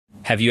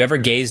Have you ever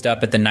gazed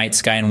up at the night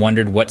sky and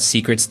wondered what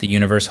secrets the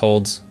universe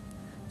holds?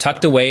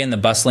 Tucked away in the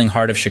bustling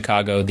heart of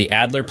Chicago, the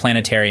Adler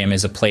Planetarium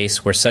is a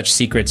place where such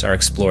secrets are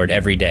explored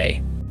every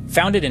day.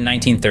 Founded in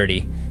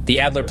 1930,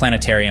 the Adler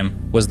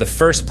Planetarium was the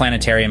first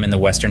planetarium in the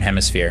Western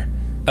Hemisphere,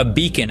 a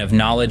beacon of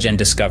knowledge and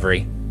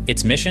discovery.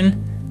 Its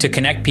mission? To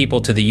connect people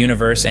to the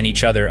universe and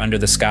each other under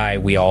the sky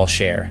we all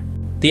share.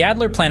 The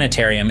Adler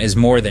Planetarium is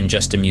more than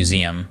just a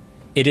museum.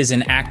 It is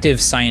an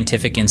active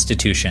scientific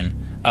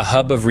institution, a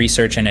hub of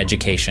research and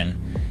education.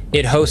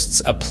 It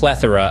hosts a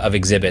plethora of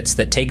exhibits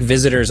that take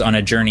visitors on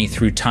a journey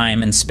through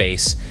time and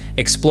space,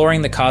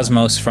 exploring the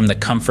cosmos from the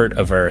comfort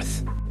of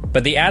Earth.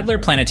 But the Adler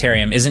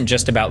Planetarium isn't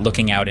just about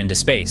looking out into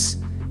space.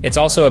 It's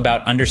also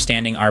about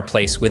understanding our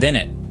place within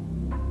it.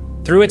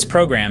 Through its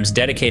programs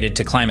dedicated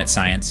to climate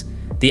science,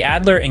 the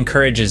Adler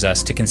encourages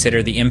us to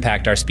consider the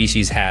impact our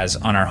species has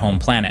on our home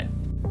planet.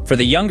 For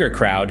the younger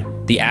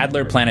crowd, the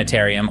Adler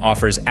Planetarium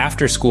offers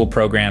after-school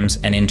programs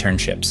and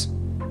internships.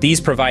 These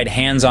provide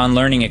hands-on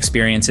learning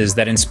experiences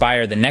that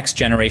inspire the next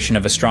generation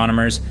of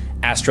astronomers,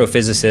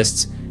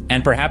 astrophysicists,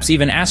 and perhaps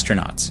even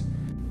astronauts.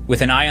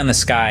 With an eye on the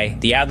sky,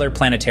 the Adler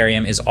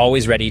Planetarium is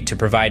always ready to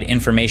provide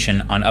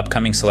information on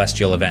upcoming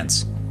celestial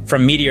events.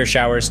 From meteor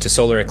showers to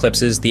solar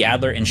eclipses, the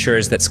Adler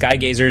ensures that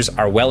skygazers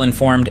are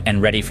well-informed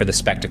and ready for the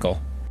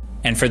spectacle.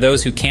 And for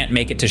those who can't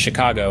make it to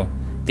Chicago,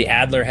 the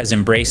Adler has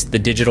embraced the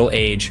digital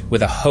age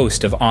with a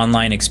host of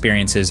online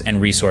experiences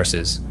and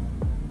resources.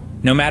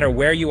 No matter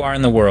where you are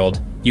in the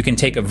world, you can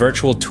take a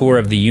virtual tour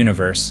of the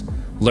universe,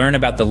 learn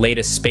about the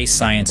latest space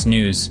science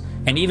news,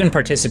 and even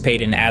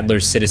participate in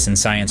Adler's citizen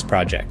science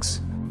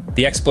projects.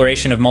 The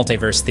exploration of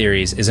multiverse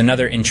theories is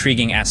another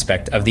intriguing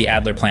aspect of the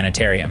Adler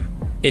Planetarium.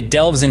 It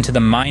delves into the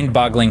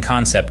mind-boggling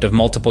concept of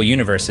multiple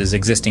universes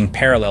existing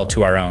parallel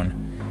to our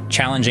own,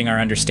 challenging our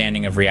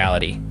understanding of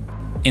reality.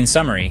 In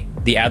summary,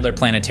 the Adler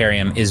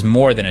Planetarium is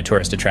more than a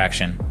tourist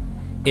attraction.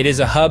 It is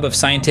a hub of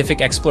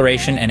scientific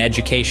exploration and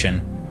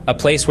education, a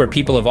place where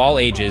people of all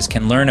ages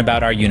can learn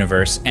about our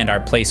universe and our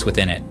place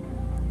within it.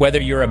 Whether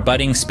you're a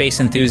budding space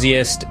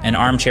enthusiast, an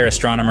armchair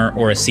astronomer,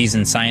 or a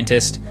seasoned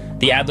scientist,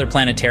 the Adler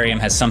Planetarium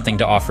has something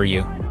to offer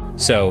you.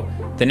 So,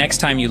 the next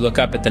time you look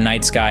up at the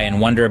night sky and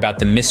wonder about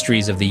the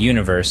mysteries of the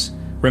universe,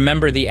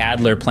 remember the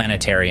Adler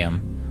Planetarium,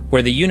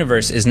 where the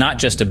universe is not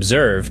just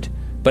observed,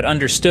 but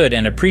understood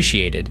and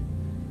appreciated.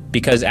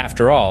 Because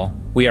after all,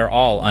 we are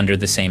all under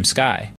the same sky.